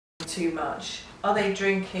too much? Are they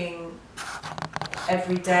drinking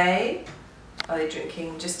every day? Are they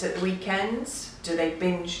drinking just at the weekends? Do they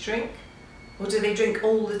binge drink? Or do they drink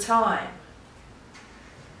all the time?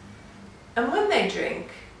 And when they drink,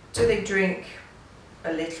 do they drink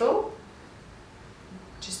a little?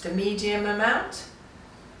 Just a medium amount?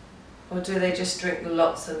 Or do they just drink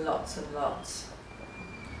lots and lots and lots?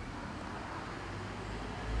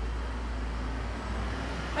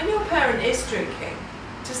 When your parent is drinking,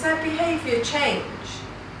 does their behaviour change?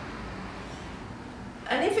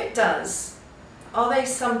 And if it does, are they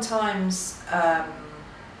sometimes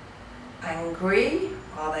angry?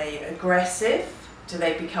 Are they aggressive? Do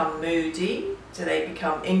they become moody? Do they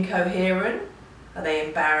become incoherent? Are they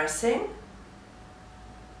embarrassing?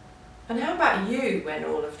 And how about you when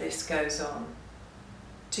all of this goes on?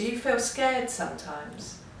 Do you feel scared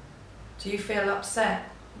sometimes? Do you feel upset?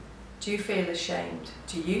 Do you feel ashamed?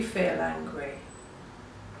 Do you feel angry?